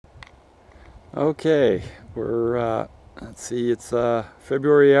Okay, we're let's see, it's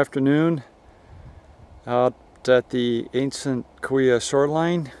February afternoon out at the ancient Cahuilla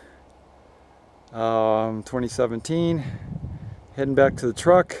shoreline, 2017. Heading back to the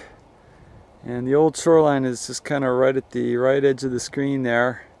truck, and the old shoreline is just kind of right at the right edge of the screen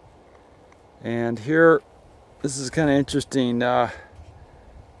there. And here, this is kind of interesting.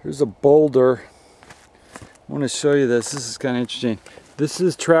 Here's a boulder. I want to show you this. This is kind of interesting. This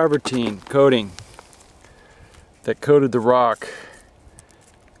is travertine coating that coated the rock,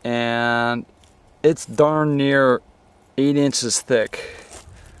 and it's darn near 8 inches thick.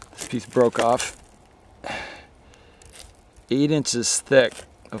 This piece broke off. 8 inches thick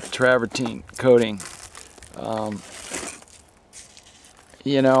of travertine coating.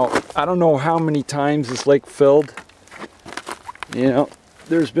 You know, I don't know how many times this lake filled. You know,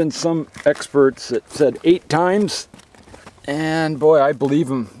 there's been some experts that said 8 times, and boy, I believe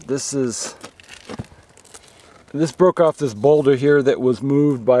them. This broke off this boulder here that was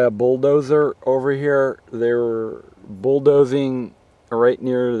moved by a bulldozer over here. They were bulldozing right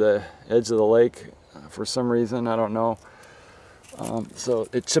near the edge of the lake for some reason, I don't know. So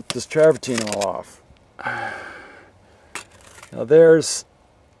it chipped this travertine all off. Now there's,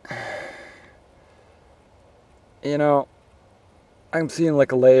 you know, I'm seeing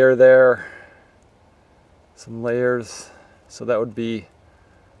like a layer there, some layers, so that would be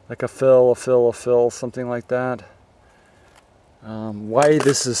like a fill, something like that. Why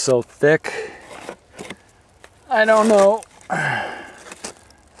this is so thick, I don't know,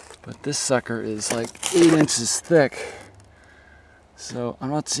 but this sucker is like 8 inches thick, so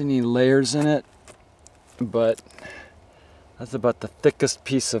I'm not seeing any layers in it, but that's about the thickest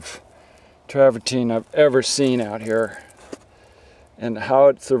piece of travertine I've ever seen out here. And how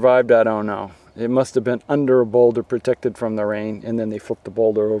it survived, I don't know. It must have been under a boulder protected from the rain, and then they flipped the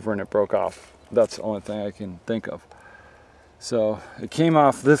boulder over and it broke off. That's the only thing I can think of. So it came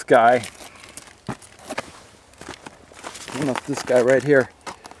off this guy. Came off this guy right here.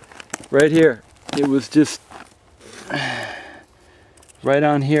 Right here. It was just right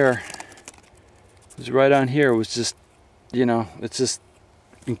on here. It was right on here. It was just, you know, it's just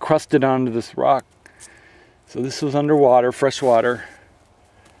encrusted onto this rock. So this was underwater, fresh water,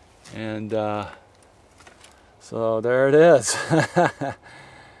 and so there it is.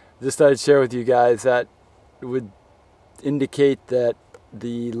 Just thought I'd share with you guys that it would indicate that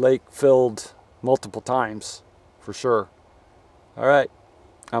the lake filled multiple times, for sure. All right,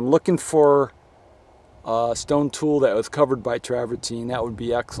 I'm looking for a stone tool that was covered by travertine. That would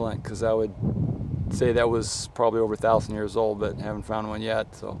be excellent, because I would say that was probably over 1,000 years old, but haven't found one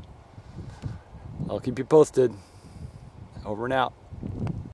yet, so I'll keep you posted. Over and out.